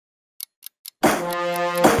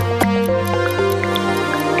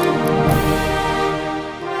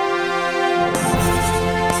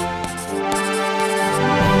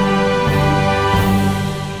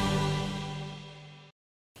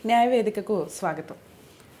వేదికకు స్వాగతం.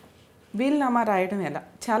 వీలునామా రాయడం ఎలా?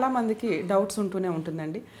 చాలామందికి డౌట్స్ ఉంటూనే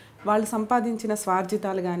ఉంటుందండి. వాళ్ళు సంపాదించిన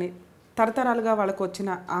స్వార్జితాలు కానీ, తరతరాలుగా వాళ్ళకు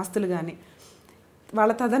వచ్చిన ఆస్తులు కానీ,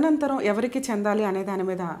 వాళ్ళ తదనంతరం ఎవరికి చెందాలి అనే దాని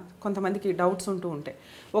మీద కొంతమందికి డౌట్స్ ఉంటూ ఉంటాయి.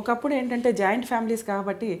 ఒకప్పుడు ఏంటంటే జాయింట్ ఫ్యామిలీస్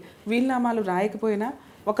కాబట్టి వీలునామాలు రాయకపోయినా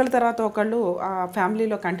ఒకళ్ళ తర్వాత ఒకళ్ళు ఆ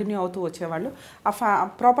ఫ్యామిలీలో కంటిన్యూ అవుతూ వచ్చేవాళ్ళు.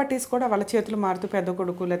 ప్రాపర్టీస్ కూడా వాళ్ళ చేతులు మారుతూ పెద్ద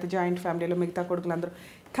కొడుకు లేకపోతే జాయింట్ ఫ్యామిలీలో మిగతా కొడుకులందరూ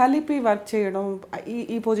కలిపి వర్క్ చేయడం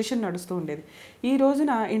ఈ పొజిషన్ నడుస్తూ ఉండేది. ఈ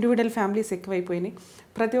రోజున ఇండివిజువల్ ఫ్యామిలీస్ ఎక్కువైపోయినాయి.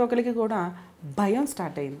 ప్రతి ఒక్కరికి కూడా భయం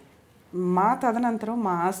స్టార్ట్ అయింది. మా తదనంతరం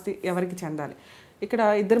మా ఆస్తి ఎవరికి చెందాలి? ఇక్కడ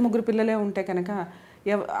ఇద్దరు ముగ్గురు పిల్లలే ఉంటే కనుక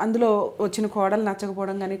అందులో వచ్చిన కోడలు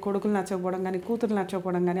నచ్చకపోవడం కానీ, కొడుకులు నచ్చకపోవడం కానీ, కూతురు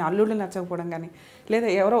నచ్చకపోవడం కానీ, అల్లుళ్ళు నచ్చకపోవడం కానీ, లేదా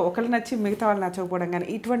ఎవరో ఒకళ్ళు నచ్చి మిగతా వాళ్ళు నచ్చకపోవడం కానీ,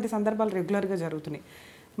 ఇటువంటి సందర్భాలు రెగ్యులర్గా జరుగుతున్నాయి.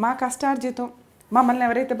 మా కష్టార్జితం మమ్మల్ని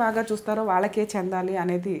ఎవరైతే బాగా చూస్తారో వాళ్ళకే చెందాలి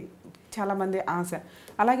అనేది చాలామంది ఆశ.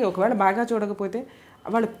 అలాగే ఒకవేళ బాగా చూడకపోతే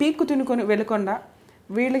వాళ్ళు పీక్కు తినుకొని వెళ్ళకుండా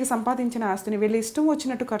వీళ్ళకి సంపాదించిన ఆస్తిని వీళ్ళు ఇష్టం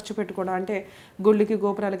వచ్చినట్టు ఖర్చు పెట్టుకోవడం, అంటే గుళ్ళకి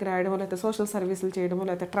గోపురాలకి రాయడమో, లేకపోతే సోషల్ సర్వీసులు చేయడమో,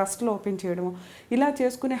 లేకపోతే ట్రస్ట్లో ఓపెన్ చేయడమో, ఇలా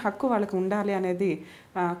చేసుకునే హక్కు వాళ్ళకి ఉండాలి అనేది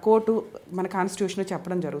కోర్టు మన కాన్స్టిట్యూషన్లో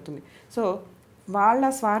చెప్పడం జరుగుతుంది. సో వాళ్ళ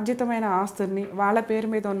స్వార్జితమైన ఆస్తుల్ని, వాళ్ళ పేరు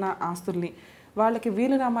మీద ఉన్న ఆస్తుల్ని వాళ్ళకి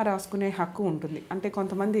వీలునామా రాసుకునే హక్కు ఉంటుంది. అంటే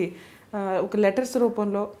కొంతమంది ఒక లెటర్స్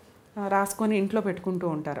రూపంలో రాసుకొని ఇంట్లో పెట్టుకుంటూ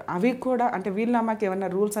ఉంటారు. అవి కూడా అంటే వీలునామాకి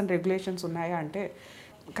ఏమైనా రూల్స్ అండ్ రెగ్యులేషన్స్ ఉన్నాయా అంటే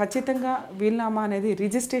ఖచ్చితంగా వీలునామా అనేది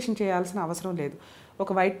రిజిస్ట్రేషన్ చేయాల్సిన అవసరం లేదు.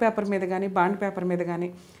 ఒక వైట్ పేపర్ మీద కానీ, బాండ్ పేపర్ మీద కానీ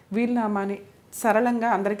వీలునామాని సరళంగా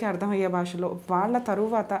అందరికీ అర్థమయ్యే భాషలో వాళ్ళ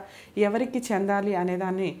తరువాత ఎవరికి చెందాలి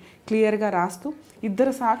అనేదాన్ని క్లియర్గా రాస్తూ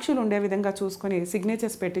ఇద్దరు సాక్షులు ఉండే విధంగా చూసుకొని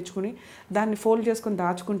సిగ్నేచర్స్ పెట్టించుకుని దాన్ని ఫోల్డ్ చేసుకొని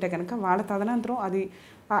దాచుకుంటే కనుక వాళ్ళ తదనంతరం అది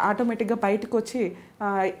ఆటోమేటిక్గా బయటకు వచ్చి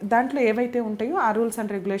దాంట్లో ఏవైతే ఉంటాయో ఆ రూల్స్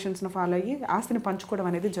అండ్ రెగ్యులేషన్స్ని ఫాలో అయ్యి ఆస్తిని పంచుకోవడం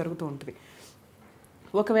అనేది జరుగుతూ ఉంటుంది.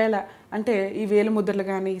 ఒకవేళ అంటే ఈ వేలు ముద్రలు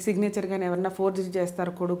కానీ, సిగ్నేచర్ కానీ ఎవరన్నా ఫోర్జరీ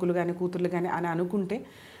చేస్తారు కొడుకులు కానీ, కూతుర్లు కానీ అని అనుకుంటే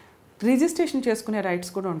రిజిస్ట్రేషన్ చేసుకునే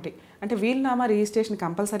రైట్స్ కూడా ఉంటాయి. అంటే వీలునామా రిజిస్ట్రేషన్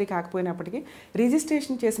కంపల్సరీ కాకపోయినప్పటికీ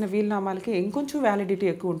రిజిస్ట్రేషన్ చేసిన వీలునామాలకి ఇంకొంచెం వ్యాలిడిటీ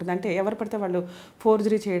ఎక్కువ ఉంటుంది. అంటే ఎవరు పడితే వాళ్ళు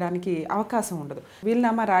ఫోర్జరీ చేయడానికి అవకాశం ఉండదు.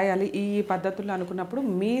 వీలునామా రాయాలి ఈ పద్ధతుల్లో అనుకున్నప్పుడు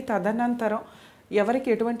మీ తదనంతరం ఎవరికి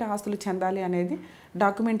ఎటువంటి ఆస్తులు చెందాలి అనేది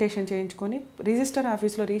డాక్యుమెంటేషన్ చేయించుకొని రిజిస్టర్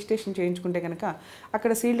ఆఫీస్లో రిజిస్ట్రేషన్ చేయించుకుంటే కనుక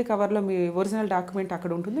అక్కడ సీల్డ్ కవర్లో మీ ఒరిజినల్ డాక్యుమెంట్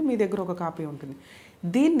అక్కడ ఉంటుంది, మీ దగ్గర ఒక కాపీ ఉంటుంది.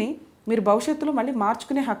 దీన్ని మీరు భవిష్యత్తులో మళ్ళీ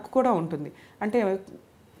మార్చుకునే హక్కు కూడా ఉంటుంది. అంటే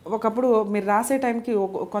ఒకప్పుడు మీరు రాసే టైంకి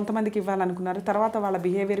కొంతమందికి ఇవ్వాలనుకున్నారు, తర్వాత వాళ్ళ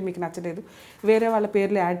బిహేవియర్ మీకు నచ్చలేదు, వేరే వాళ్ళ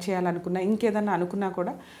పేర్లు యాడ్ చేయాలనుకున్నా, ఇంకేదన్నా అనుకున్నా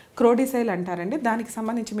కూడా క్రోడిసైల్ అంటారండి. దానికి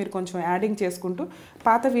సంబంధించి మీరు కొంచెం యాడింగ్ చేసుకుంటూ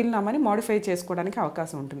పాత వీలునామాని మోడిఫై చేసుకోవడానికి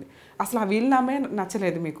అవకాశం ఉంటుంది. అసలు ఆ వీలునామే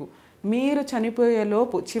నచ్చలేదు మీకు, మీరు చనిపోయే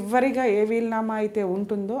లోపు చివరిగా ఏ వీలునామా అయితే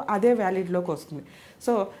ఉంటుందో అదే వ్యాలిడ్లోకి వస్తుంది.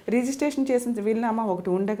 సో రిజిస్ట్రేషన్ చేసిన వీలునామా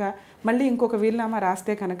ఒకటి ఉండగా మళ్ళీ ఇంకొక వీలునామా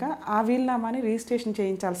రాస్తే కనుక ఆ వీలునామాని రిజిస్ట్రేషన్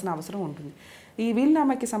చేయించాల్సిన అవసరం ఉంటుంది. ఈ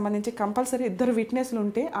వీలునామాకి సంబంధించి కంపల్సరీ ఇద్దరు విట్నెస్లు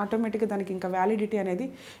ఉంటే ఆటోమేటిక్గా దానికి ఇంకా వ్యాలిడిటీ అనేది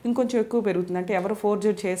ఇంకొంచెం ఎక్కువ పెరుగుతుంది. అంటే ఎవరు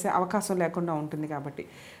ఫోర్జరీ చేసే అవకాశం లేకుండా ఉంటుంది. కాబట్టి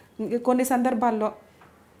కొన్ని సందర్భాల్లో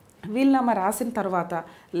వీలునామా రాసిన తర్వాత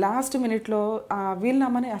లాస్ట్ మినిట్లో ఆ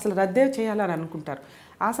వీలునామాని అసలు రద్దే చేయాలని అనుకుంటారు.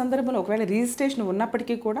 ఆ సందర్భంలో ఒకవేళ రిజిస్ట్రేషన్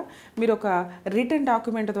ఉన్నప్పటికీ కూడా మీరు ఒక రిటర్న్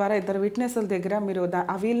డాక్యుమెంట్ ద్వారా ఇద్దరు విట్నెస్ల దగ్గర మీరు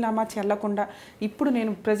ఆ వీలునామా చెల్లకుండా ఇప్పుడు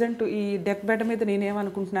నేను ప్రజెంట్ ఈ డెత్ బెడ్ మీద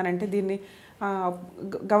నేనేమనుకుంటున్నానంటే దీన్ని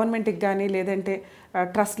గవర్నమెంట్కి కానీ, లేదంటే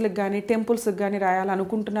ట్రస్ట్లకు కానీ, టెంపుల్స్కి కానీ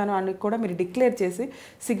రాయాలనుకుంటున్నాను అని కూడా మీరు డిక్లేర్ చేసి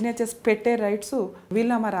సిగ్నేచర్స్ పెట్టే రైట్స్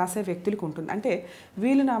వీలునామా రాసే వ్యక్తులకు ఉంటుంది. అంటే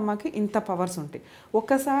వీలునామాకి ఇంత పవర్స్ ఉంటాయి.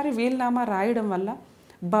 ఒక్కసారి వీలునామా రాయడం వల్ల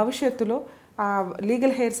భవిష్యత్తులో ఆ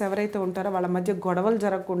లీగల్ హెయిర్స్ ఎవరైతే ఉంటారో వాళ్ళ మధ్య గొడవలు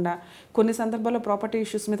జరగకుండా, కొన్ని సందర్భాల్లో ప్రాపర్టీ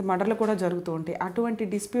ఇష్యూస్ మీద మర్డర్లు కూడా జరుగుతూ ఉంటాయి. అటువంటి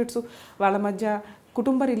డిస్ప్యూట్స్ వాళ్ళ మధ్య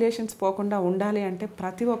కుటుంబ రిలేషన్స్ పోకుండా ఉండాలి అంటే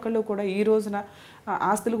ప్రతి ఒక్కళ్ళు కూడా ఈ రోజున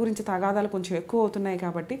ఆస్తుల గురించి తగాదాలు కొంచెం ఎక్కువ అవుతున్నాయి.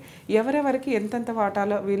 కాబట్టి ఎవరెవరికి ఎంతెంత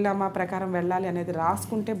వాటాలో వీలునామా ప్రకారం వెళ్ళాలి అనేది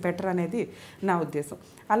రాసుకుంటే బెటర్ అనేది నా ఉద్దేశం.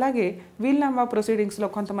 అలాగే వీలునామా ప్రొసీడింగ్స్లో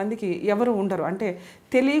కొంతమందికి ఎవరు ఉండరు, అంటే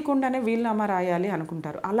తెలియకుండానే వీలునామా రాయాలి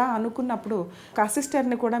అనుకుంటారు. అలా అనుకున్నప్పుడు ఒక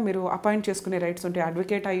అసిస్టెంట్ని కూడా మీరు అపాయింట్ చేసుకునే రైట్స్ ఉంటాయి.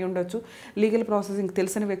 అడ్వకేట్ అయి ఉండొచ్చు, లీగల్ ప్రాసెసింగ్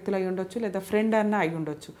తెలిసిన వ్యక్తులు అయి ఉండొచ్చు, లేదా ఫ్రెండ్ అన్న అయి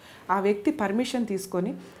ఉండొచ్చు. ఆ వ్యక్తి పర్మిషన్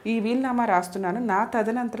తీసుకొని ఈ వీలునామా రాస్తున్నాను, నా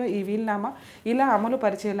తదనంతరం ఈ వీలునామా ఇలా అమలు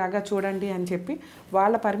పరిచేలాగా చూడండి అని చెప్పి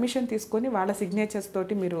వాళ్ళ పర్మిషన్ తీసుకొని వాళ్ళ సిగ్నేచర్స్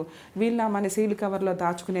తోటి మీరు వీలునామాని సీల్ కవర్లో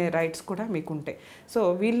దాచుకునే రైట్స్ కూడా మీకు ఉంటాయి. సో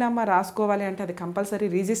వీలునామా రాసుకోవాలి అంటే అది కంపల్సరీ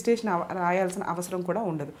రిజిస్ట్రేషన్ రాయాల్సిన అవసరం కూడా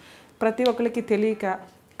ఉండదు. ప్రతి ఒక్కరికి తెలియక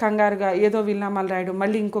కంగారుగా ఏదో వీలునామాలు రాయడం,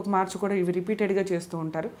 మళ్ళీ ఇంకొక మార్చి కూడా ఇవి రిపీటెడ్గా చేస్తూ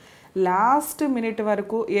ఉంటారు. లాస్ట్ మినిట్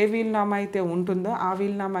వరకు ఏ వీలునామా అయితే ఉంటుందో ఆ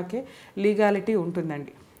వీలునామాకే లీగాలిటీ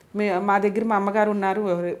ఉంటుందండి. మా దగ్గర మా అమ్మగారు ఉన్నారు,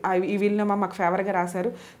 ఈ వీలునామా మాకు ఫేవర్గా రాశారు,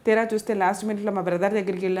 తీరా చూస్తే లాస్ట్ మినిట్లో మా బ్రదర్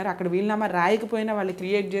దగ్గరికి వెళ్ళారు, అక్కడ వీలునామా రాయకపోయినా వాళ్ళు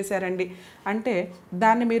క్రియేట్ చేశారండి అంటే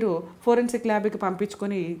దాన్ని మీరు ఫోరెన్సిక్ ల్యాబ్కి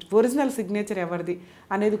పంపించుకొని ఒరిజినల్ సిగ్నేచర్ ఎవరిది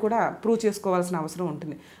అనేది కూడా ప్రూవ్ చేసుకోవాల్సిన అవసరం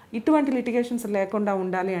ఉంటుంది. ఇటువంటి లిటిగేషన్స్ లేకుండా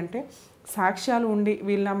ఉండాలి అంటే సాక్ష్యాలు ఉండి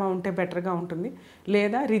వీలునామా ఉంటే బెటర్గా ఉంటుంది,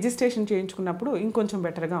 లేదా రిజిస్ట్రేషన్ చేయించుకున్నప్పుడు ఇంకొంచెం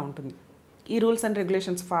బెటర్గా ఉంటుంది. ఈ రూల్స్ అండ్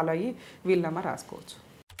రెగ్యులేషన్స్ ఫాలో అయ్యి వీలునామా రాసుకోవచ్చు.